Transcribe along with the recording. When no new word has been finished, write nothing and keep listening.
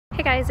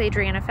Hey guys,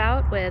 Adriana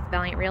Fout with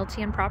Valiant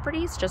Realty and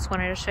Properties. Just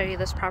wanted to show you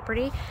this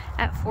property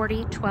at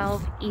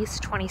 4012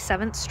 East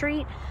 27th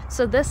Street.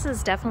 So this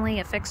is definitely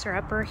a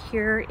fixer-upper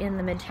here in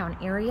the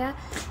Midtown area.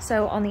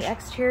 So on the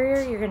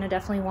exterior, you're going to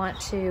definitely want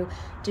to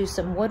do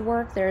some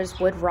woodwork. There's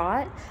wood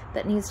rot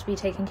that needs to be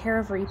taken care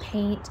of,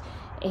 repaint,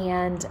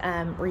 and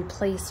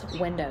replace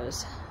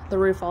windows. The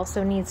roof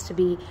also needs to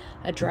be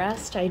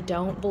addressed. I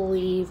don't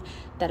believe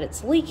that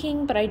it's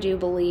leaking, but I do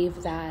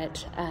believe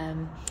that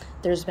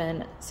there's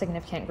been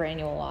significant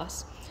granule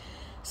loss.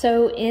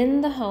 So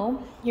in the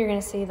home, you're going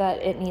to see that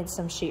it needs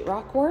some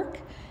sheetrock work,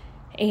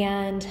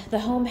 and the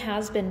home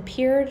has been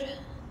piered.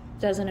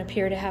 Doesn't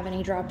appear to have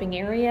any dropping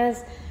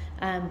areas,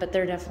 but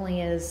there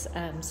definitely is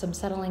some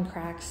settling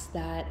cracks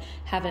that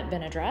haven't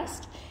been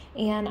addressed.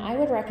 And I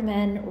would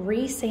recommend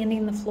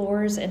re-sanding the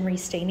floors and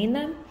restaining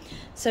them.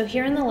 So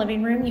here in the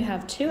living room, you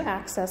have two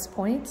access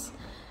points,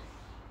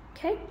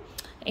 okay?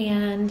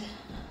 And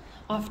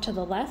off to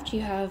the left,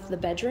 you have the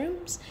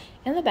bedrooms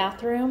and the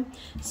bathroom.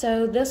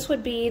 So this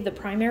would be the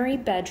primary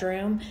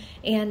bedroom.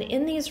 And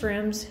in these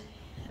rooms,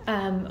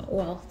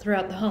 well,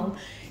 throughout the home,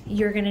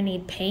 you're gonna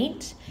need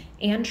paint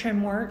and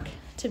trim work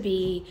to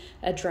be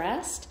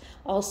addressed.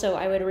 Also,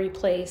 I would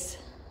replace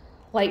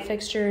light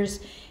fixtures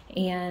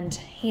and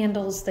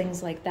handles,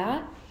 things like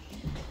that.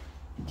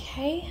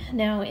 Okay,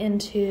 now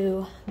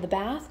into the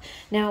bath.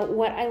 Now,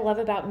 what I love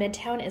about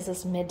Midtown is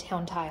this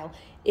Midtown tile.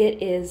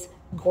 It is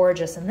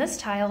gorgeous, and this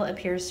tile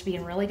appears to be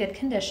in really good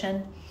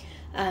condition,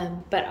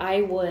 but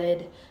I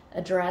would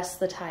address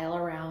the tile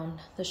around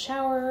the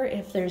shower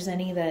if there's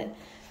any that,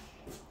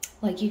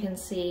 like, you can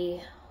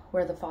see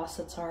where the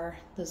faucets are.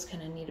 Those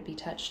kind of need to be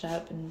touched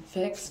up and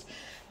fixed,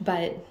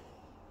 but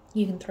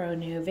you can throw a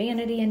new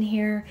vanity in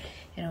here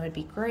and it would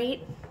be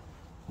great.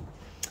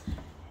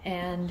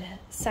 And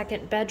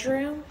second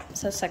bedroom.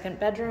 So second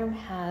bedroom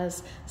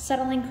has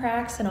settling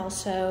cracks, and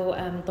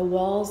also the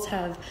walls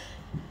have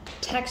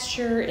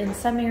texture in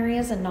some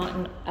areas and not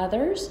in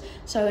others.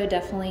 So I would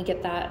definitely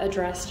get that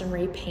addressed and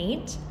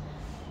repaint.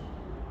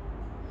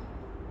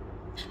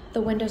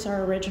 The windows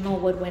are original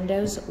wood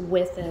windows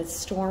with a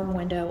storm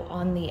window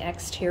on the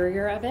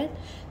exterior of it.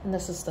 And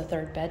this is the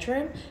third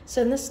bedroom.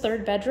 So in this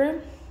third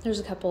bedroom, there's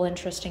a couple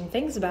interesting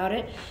things about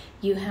it.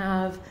 You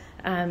have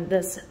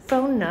this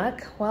phone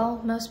nook.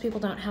 Well, most people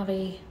don't have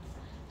a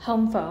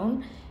home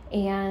phone.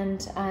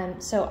 And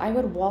so I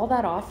would wall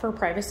that off for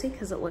privacy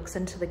because it looks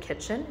into the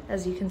kitchen,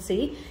 as you can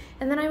see.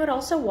 And then I would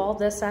also wall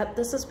this up.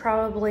 This is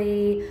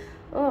probably,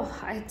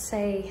 I'd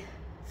say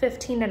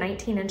 15 to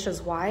 19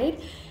 inches wide.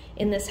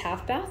 In this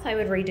half bath, I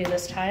would redo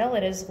this tile.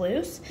 It is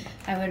loose.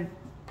 I would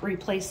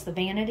replace the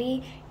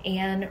vanity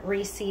and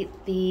reseat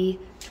the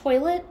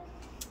toilet.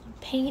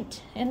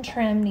 Paint and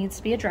trim needs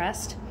to be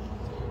addressed.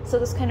 So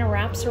this kind of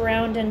wraps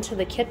around into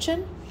the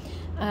kitchen.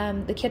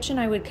 The kitchen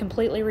I would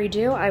completely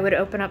redo. I would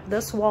open up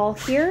this wall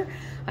here.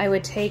 I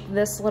would take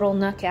this little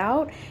nook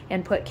out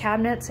and put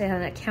cabinets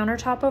and a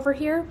countertop over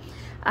here.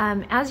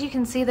 As you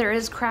can see, there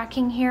is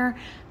cracking here,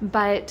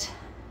 but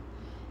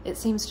it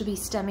seems to be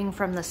stemming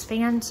from this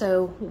fan.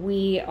 So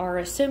we are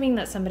assuming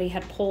that somebody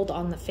had pulled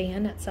on the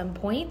fan at some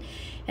point.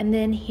 And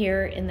then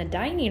here in the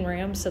dining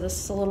room, so this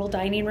is a little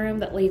dining room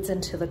that leads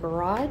into the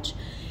garage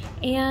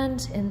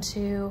and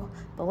into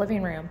the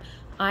living room.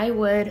 I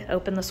would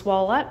open this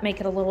wall up, make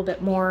it a little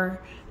bit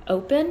more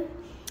open.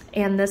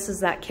 And this is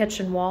that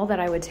kitchen wall that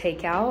I would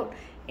take out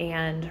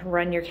and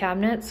run your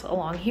cabinets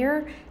along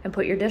here and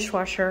put your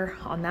dishwasher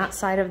on that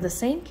side of the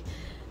sink.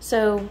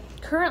 So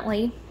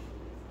currently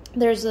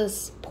there's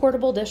this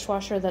portable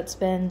dishwasher that's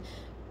been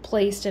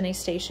placed in a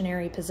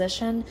stationary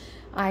position.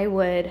 I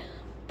would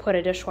put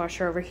a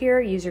dishwasher over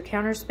here, use your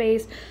counter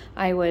space.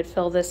 I would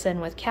fill this in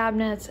with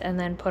cabinets and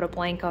then put a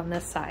blank on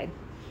this side.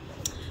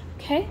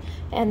 Okay,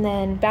 and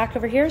then back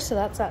over here, so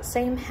that's that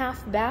same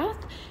half bath.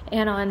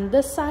 And on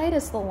this side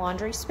is the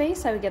laundry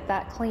space. I would get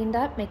that cleaned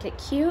up, make it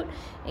cute,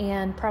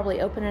 and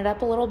probably open it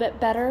up a little bit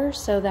better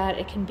so that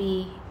it can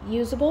be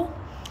usable.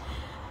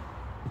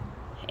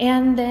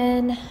 And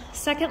then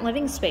second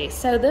living space.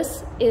 So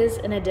this is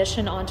an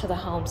addition onto the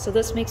home. So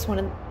this makes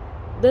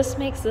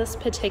this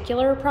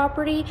particular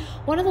property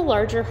one of the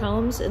larger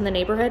homes in the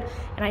neighborhood.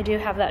 And I do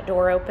have that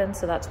door open,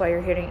 so that's why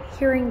you're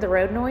hearing the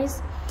road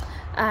noise.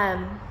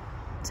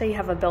 So you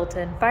have a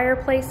built-in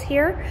fireplace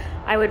here.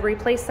 I would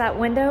replace that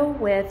window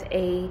with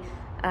a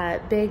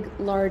big,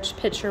 large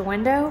picture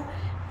window,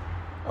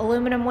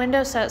 aluminum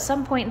window. So at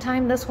some point in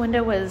time, this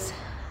window was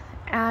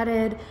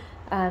added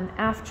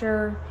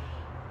after,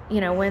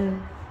 you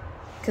know,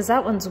 because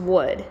that one's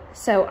wood.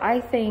 So I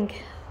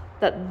think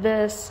that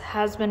this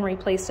has been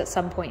replaced at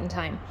some point in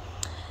time.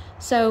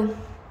 So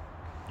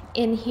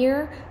in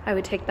here, I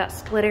would take that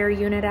split air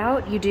unit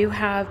out. You do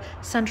have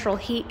central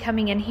heat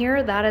coming in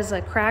here. That is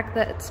a crack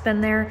that's been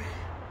there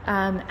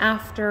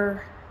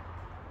after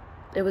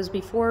it was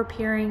before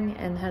peering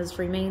and has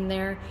remained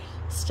there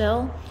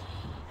still.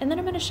 And then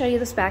I'm going to show you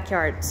this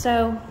backyard.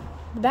 So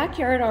the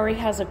backyard already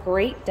has a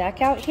great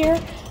deck out here.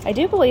 I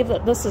do believe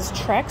that this is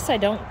Trex. I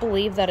don't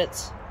believe that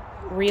it's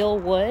real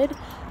wood.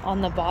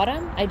 on the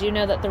bottom. I do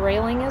know that the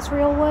railing is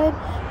real wood,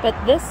 but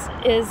this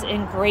is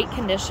in great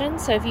condition.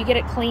 So if you get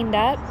it cleaned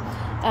up,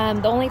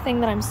 the only thing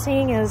that I'm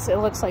seeing is it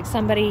looks like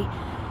somebody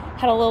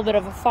had a little bit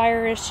of a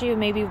fire issue,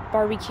 maybe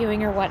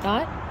barbecuing or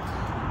whatnot.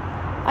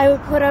 I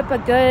would put up a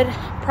good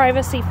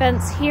privacy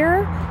fence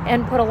here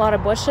and put a lot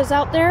of bushes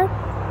out there.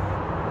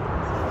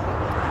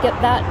 Get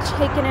that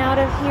taken out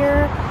of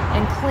here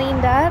and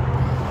cleaned up,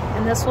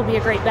 and this will be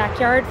a great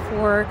backyard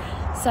for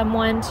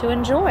someone to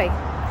enjoy.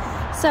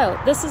 So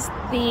this is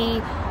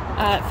the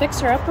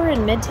Fixer Upper in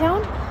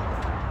Midtown,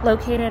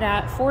 located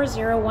at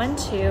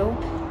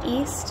 4012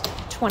 East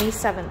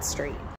 27th Street.